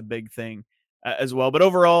 So that's a big thing as well. But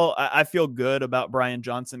overall, I feel good about Brian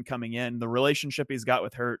Johnson coming in. The relationship he's got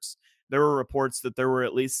with Hurts. There were reports that there were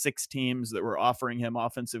at least 6 teams that were offering him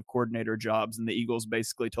offensive coordinator jobs, and the Eagles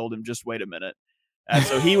basically told him, just wait a minute.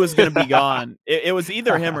 So he was going to be gone. It was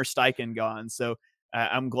either him or Steichen gone. So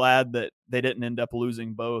I'm glad that they didn't end up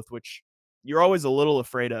losing both, which you're always a little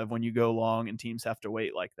afraid of when you go long and teams have to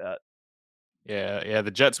wait like that. Yeah.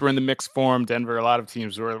 The Jets were in the mix form. Denver, a lot of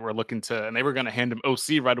teams were looking to, and they were going to hand him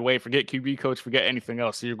OC right away. Forget QB coach, forget anything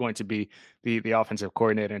else. So you're going to be the offensive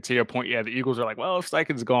coordinator. And to your point, the Eagles are like, well, if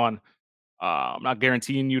Steichen's gone, I'm not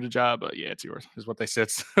guaranteeing you the job, but yeah, it's yours, is what they said.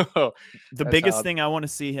 So the biggest thing I want to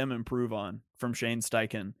see him improve on from Shane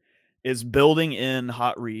Steichen is building in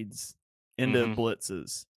hot reads into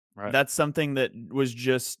blitzes. Right. That's something that was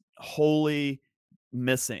just wholly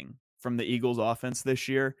missing from the Eagles offense this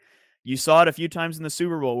year. You saw it a few times in the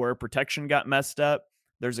Super Bowl where protection got messed up.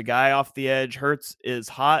 There's a guy off the edge. Hurts is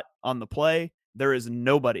hot on the play. There is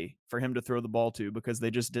nobody for him to throw the ball to because they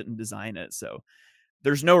just didn't design it. So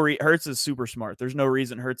there's no Hurts is super smart. There's no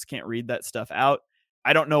reason Hurts can't read that stuff out.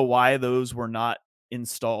 I don't know why those were not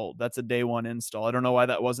installed. That's a day one install. I don't know why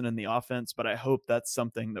that wasn't in the offense, but I hope that's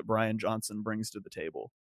something that Brian Johnson brings to the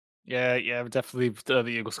table. Yeah, definitely. The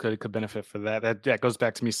Eagles could benefit for that. That goes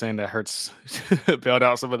back to me saying that Hurts bailed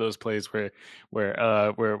out some of those plays where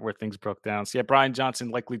things broke down. So yeah, Brian Johnson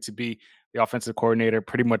likely to be the offensive coordinator.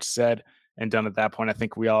 Pretty much said and done at that point. I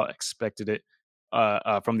think we all expected it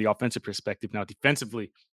from the offensive perspective. Now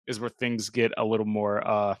defensively is where things get a little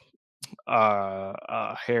more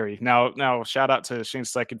hairy. Now shout out to Shane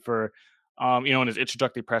Steichen for. In his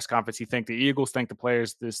introductory press conference, he thanked the Eagles, thanked the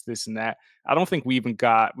players, this, and that. I don't think we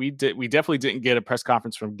definitely didn't get a press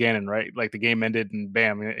conference from Gannon, right? Like the game ended and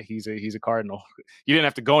bam, he's a Cardinal. You didn't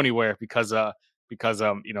have to go anywhere because the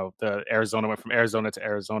Arizona went from Arizona to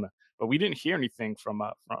Arizona. But we didn't hear anything from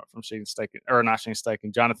Shane Steichen, or not Shane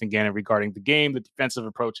Steichen, Jonathan Gannon regarding the game, the defensive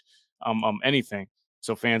approach, anything.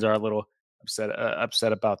 So fans are a little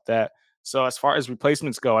upset about that. So as far as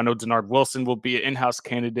replacements go, I know Denard Wilson will be an in-house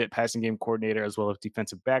candidate, passing game coordinator, as well as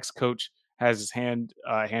defensive backs coach. Has his hand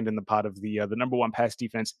in the pot of the number one pass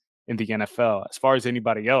defense in the NFL. As far as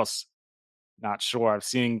anybody else, not sure. I've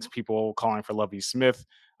seen people calling for Lovie Smith.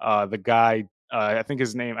 The guy, I think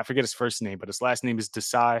his name, I forget his first name, but his last name is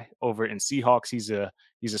Desai over in Seahawks. He's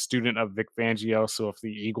a student of Vic Fangio. So if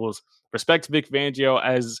the Eagles respect Vic Fangio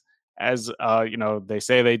as they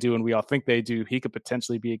say they do, and we all think they do, he could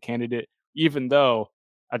potentially be a candidate, even though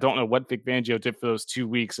I don't know what Vic Fangio did for those 2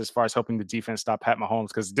 weeks as far as helping the defense stop Pat Mahomes,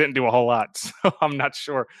 because it didn't do a whole lot. So I'm not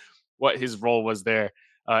sure what his role was there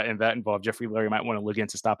and that involved. Jeffrey Lurie might want to look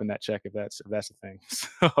into stopping that check if that's the thing.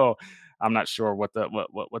 So I'm not sure what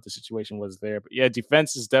the situation was there. But yeah,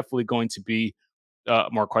 defense is definitely going to be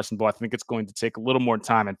more questionable. I think it's going to take a little more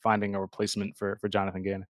time in finding a replacement for Jonathan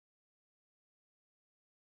Gannon.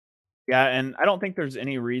 Yeah, and I don't think there's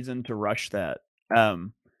any reason to rush that.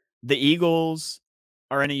 The Eagles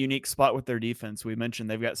are in a unique spot with their defense. We mentioned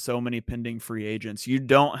they've got so many pending free agents. You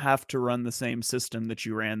don't have to run the same system that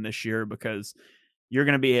you ran this year because you're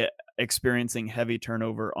going to be experiencing heavy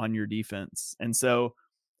turnover on your defense. And so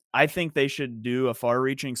I think they should do a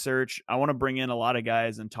far-reaching search. I want to bring in a lot of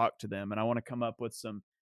guys and talk to them, and I want to come up with some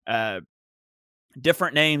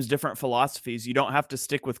different names, different philosophies. You don't have to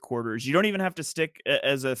stick with quarters. You don't even have to stick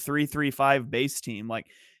as a 3-3-5 base team. Like,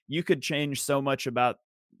 you could change so much about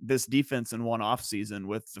this defense in one offseason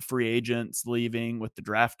with the free agents leaving, with the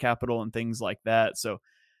draft capital and things like that. So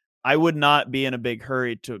I would not be in a big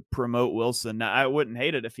hurry to promote Wilson. Now, I wouldn't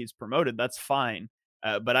hate it if he's promoted. That's fine.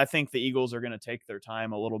 But I think the Eagles are going to take their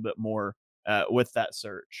time a little bit more with that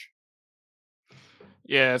search.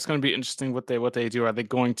 Yeah, it's going to be interesting what they do. Are they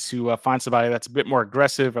going to find somebody that's a bit more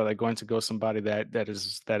aggressive? Are they going to go somebody that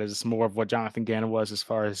is more of what Jonathan Gannon was, as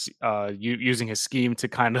far as using his scheme to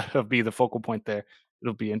kind of be the focal point there?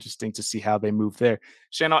 It'll be interesting to see how they move there.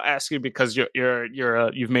 Shane, I'll ask you, because you've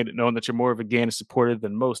made it known that you're more of a Gannon supporter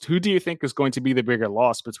than most. Who do you think is going to be the bigger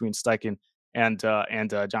loss between Steichen and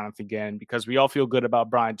Jonathan Gannon? Because we all feel good about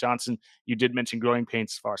Brian Johnson. You did mention growing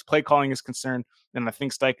pains as far as play calling is concerned, and I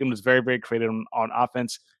think Steichen was very, very creative on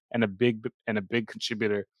offense and a big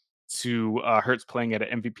contributor to Hurts playing at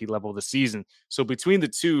an MVP level this season. So between the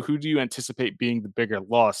two, who do you anticipate being the bigger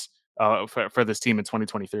loss for this team in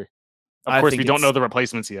 2023? Of course, we don't know the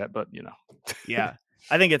replacements yet, but Yeah,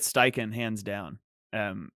 I think it's Steichen, hands down.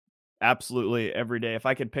 absolutely every day. If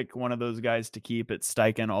I could pick one of those guys to keep, it's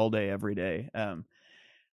Steichen all day, every day.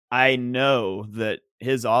 I know that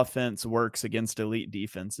his offense works against elite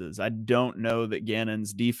defenses. I don't know that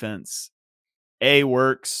Gannon's defense A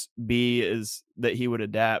works, B is that he would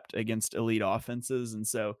adapt against elite offenses. And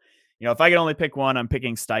so, if I could only pick one, I'm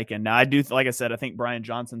picking Steichen. Now, I do, like I said, I think Brian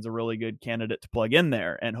Johnson's a really good candidate to plug in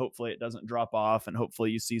there, and hopefully it doesn't drop off, and hopefully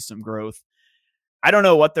you see some growth. I don't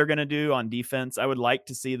know what they're going to do on defense. I would like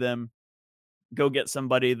to see them go get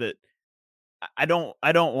somebody that I don't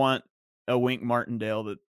want a Wink Martindale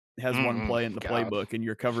that has one play in the playbook and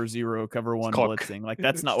you're cover 0, cover 1 blitzing. Like,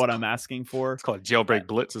 that's not what I'm asking for. It's called jailbreak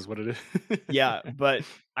blitz is what it is. Yeah, but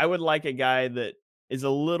I would like a guy that is a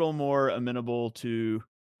little more amenable to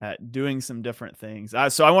doing some different things.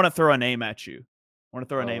 So I want to throw a name at you.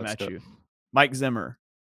 Mike Zimmer.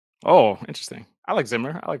 Oh, interesting. I like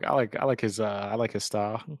Zimmer. I like his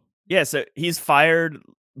style. Yeah, so he's fired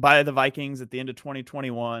by the Vikings at the end of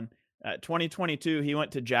 2021. 2022, he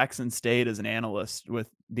went to Jackson State as an analyst with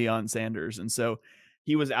Deion Sanders. And so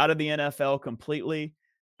he was out of the NFL completely.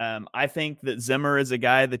 I think that Zimmer is a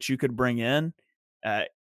guy that you could bring in.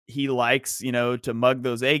 He likes, to mug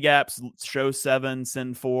those A gaps, show 7,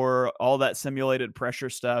 send 4, all that simulated pressure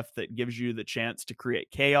stuff that gives you the chance to create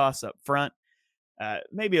chaos up front.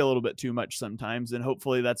 Maybe a little bit too much sometimes. And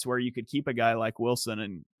hopefully that's where you could keep a guy like Wilson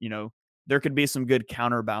and, there could be some good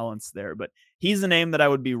counterbalance there, but he's a name that I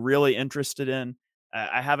would be really interested in.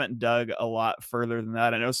 I haven't dug a lot further than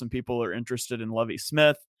that. I know some people are interested in Lovie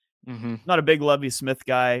Smith. Mm-hmm. Not a big Lovie Smith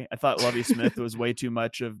guy. I thought Lovie Smith was way too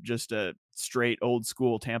much of just a straight old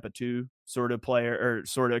school Tampa 2 sort of player or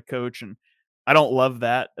sort of coach. And I don't love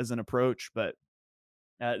that as an approach, but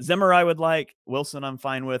Zimmer I would like. Wilson I'm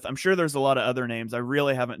fine with. I'm sure there's a lot of other names. I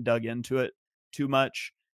really haven't dug into it too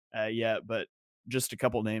much yet, but just a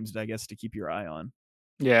couple names, I guess, to keep your eye on.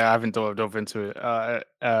 Yeah, I haven't dove into it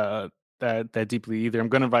that deeply either. I'm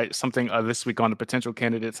going to write something this week on the potential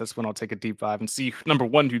candidates. That's when I'll take a deep dive and see, number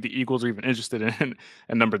one, who the Eagles are even interested in,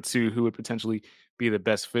 and number two, who would potentially be the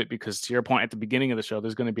best fit. Because to your point at the beginning of the show,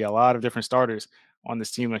 there's going to be a lot of different starters on this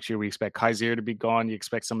team next year. We expect Kaiser to be gone. You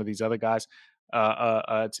expect some of these other guys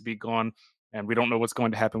to be gone. And we don't know what's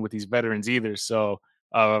going to happen with these veterans either. So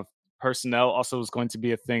personnel also is going to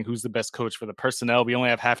be a thing. Who's the best coach for the personnel? We only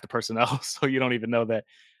have half the personnel, so you don't even know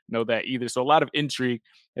that either. So a lot of intrigue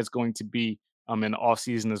is going to be in the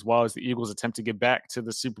offseason, as well as the Eagles attempt to get back to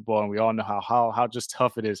the Super Bowl. And we all know how just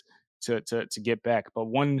tough it is to get back. But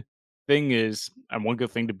one thing is, and one good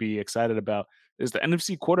thing to be excited about, is the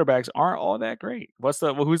NFC quarterbacks aren't all that great. Who's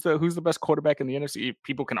the best quarterback in the NFC?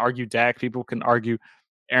 People can argue Dak. People can argue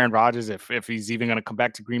Aaron Rodgers, if he's even going to come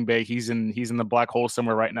back to Green Bay. He's in the black hole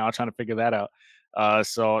somewhere right now, trying to figure that out.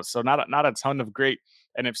 So not a ton of great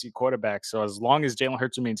NFC quarterbacks. So as long as Jalen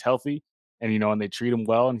Hurts remains healthy and and they treat him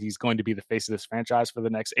well, and he's going to be the face of this franchise for the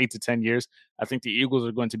next 8 to 10 years, I think the Eagles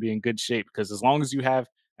are going to be in good shape. Because as long as you have,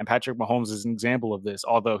 and Patrick Mahomes is an example of this,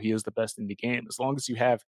 although he is the best in the game, as long as you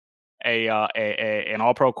have an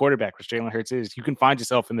all-pro quarterback, which Jalen Hurts is, you can find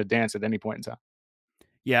yourself in the dance at any point in time.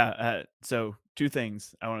 Yeah. So 2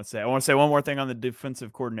 things I want to say. I want to say one more thing on the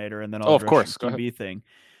defensive coordinator, and then I'll address the QB thing.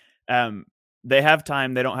 They have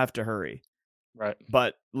time. They don't have to hurry. Right.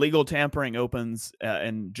 But legal tampering opens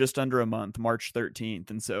in just under a month, March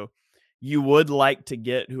 13th. And so you would like to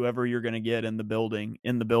get whoever you're going to get in the building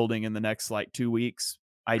in the next 2 weeks,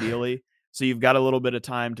 ideally. So you've got a little bit of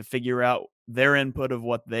time to figure out their input of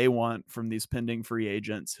what they want from these pending free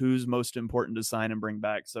agents, who's most important to sign and bring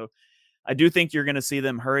back. So I do think you're going to see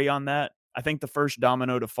them hurry on that. I think the first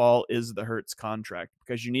domino to fall is the Hurts contract,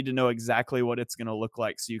 because you need to know exactly what it's going to look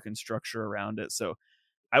like so you can structure around it. So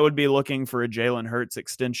I would be looking for a Jalen Hurts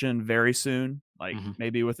extension very soon,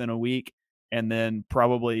 maybe within a week, and then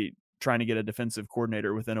probably trying to get a defensive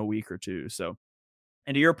coordinator within a week or two. So,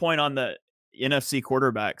 and to your point on the NFC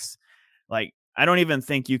quarterbacks, I don't even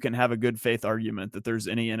think you can have a good faith argument that there's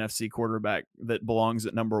any NFC quarterback that belongs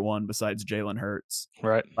at number 1 besides Jalen Hurts.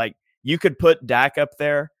 Right. You could put Dak up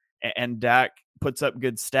there, and Dak puts up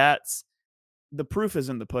good stats. The proof is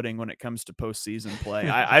in the pudding when it comes to postseason play.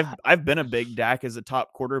 I've been a big Dak as a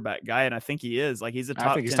top quarterback guy, and I think he is. He's a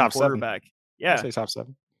top 10 quarterback. 7. Yeah. I'd say top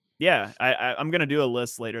 7. Yeah. I'm going to do a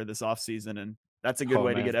list later this offseason, and that's a good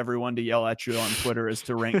way to get everyone to yell at you on Twitter, is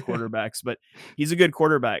to rank quarterbacks. But he's a good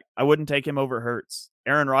quarterback. I wouldn't take him over Hurts.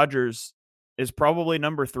 Aaron Rodgers is probably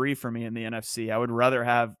number 3 for me in the NFC. I would rather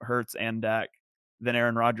have Hurts and Dak than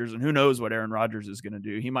Aaron Rodgers, and who knows what Aaron Rodgers is going to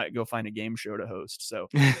do. He might go find a game show to host. So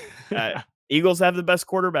Eagles have the best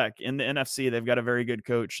quarterback in the NFC. They've got a very good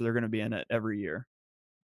coach. So they're going to be in it every year.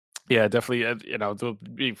 Yeah, definitely. They'll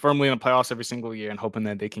be firmly in the playoffs every single year, and hoping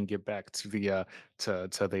that they can get back to the to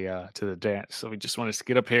the dance. So we just wanted to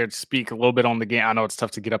get up here and speak a little bit on the game. I know it's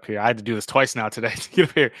tough to get up here. I had to do this twice now today to get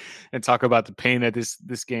up here and talk about the pain that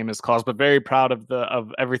this game has caused. But very proud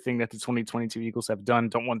of everything that the 2022 Eagles have done.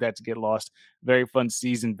 Don't want that to get lost. Very fun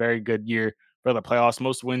season. Very good year for the playoffs.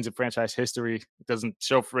 Most wins in franchise history. It doesn't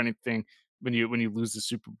show for anything when you lose the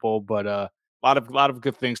Super Bowl, but a lot of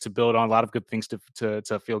good things to build on, a lot of good things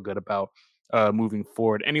to feel good about moving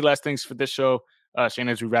forward. Any last things for this show, Shane,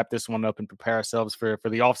 as we wrap this one up and prepare ourselves for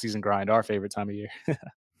the offseason grind, our favorite time of year?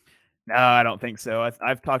 No, I don't think so.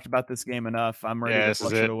 I've talked about this game enough. I'm ready to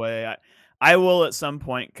flush it away. I will at some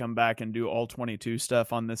point come back and do all 22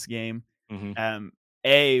 stuff on this game. Mm-hmm.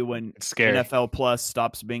 When NFL Plus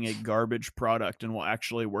stops being a garbage product and will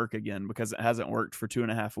actually work again, because it hasn't worked for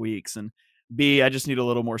 2.5 weeks, and B, I just need a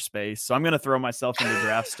little more space. So I'm going to throw myself into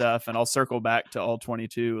draft stuff, and I'll circle back to all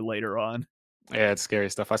 22 later on. Yeah, it's scary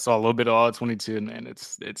stuff. I saw a little bit of all 22, and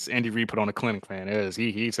it's Andy Reid put on a clinic, man. It is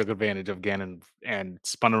he took advantage of Gannon and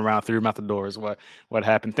spun him around, threw him out the door is what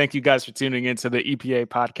happened. Thank you guys for tuning into the EPA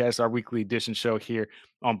podcast, our weekly edition show here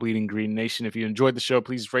on Bleeding Green Nation. If you enjoyed the show,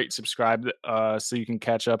 please rate, subscribe, so you can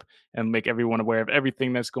catch up and make everyone aware of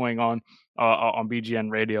everything that's going on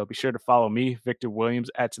BGN Radio. Be sure to follow me, Victor Williams,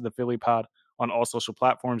 at To The Philly Pod on all social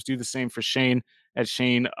platforms. Do the same for Shane at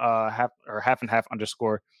Shane half and half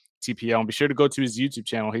 _ TPL, and be sure to go to his YouTube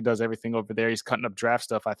channel. He does everything over there. He's cutting up draft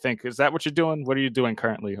stuff, I think. Is that what you're doing? What are you doing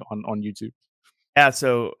currently on YouTube? Yeah,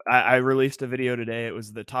 so I released a video today. It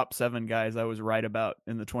was the top 7 guys I was right about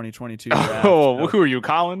in the 2022 draft. Oh, who are you,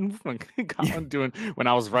 Colin? Colin doing when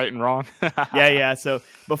I was right and wrong? Yeah. So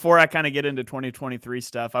before I kind of get into 2023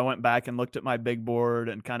 stuff, I went back and looked at my big board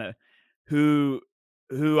and kind of who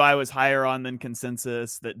I was higher on than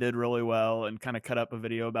consensus that did really well, and kind of cut up a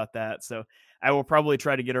video about that. So I will probably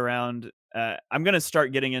try to get around. I'm going to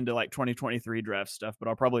start getting into like 2023 draft stuff, but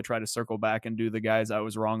I'll probably try to circle back and do the guys I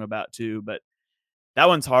was wrong about too. But that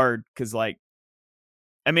one's hard because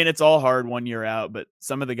it's all hard 1 year out, but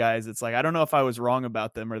some of the guys, it's like, I don't know if I was wrong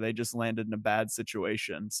about them or they just landed in a bad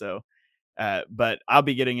situation. So, but I'll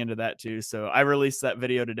be getting into that too. So I released that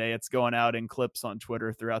video today. It's going out in clips on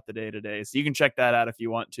Twitter throughout the day today. So you can check that out if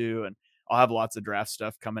you want to. And I'll have lots of draft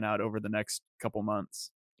stuff coming out over the next couple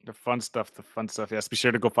months. The fun stuff. Yes. Be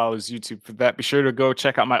sure to go follow his YouTube for that. Be sure to go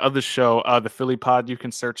check out my other show, The Philly Pod. You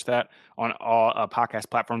can search that on all podcast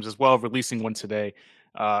platforms as well. Releasing one today,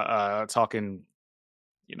 talking,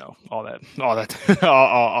 all that,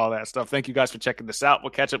 all that stuff. Thank you guys for checking this out. We'll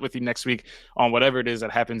catch up with you next week on whatever it is that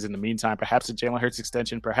happens in the meantime. Perhaps a Jalen Hurts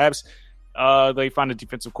extension. Perhaps they find a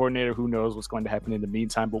defensive coordinator. Who knows what's going to happen in the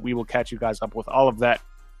meantime? But we will catch you guys up with all of that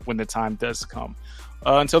when the time does come.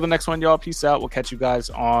 Until the next one, y'all, peace out. We'll catch you guys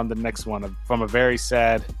on the next one from a very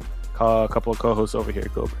sad couple of co-hosts over here.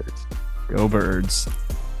 Go Birds. Go Birds.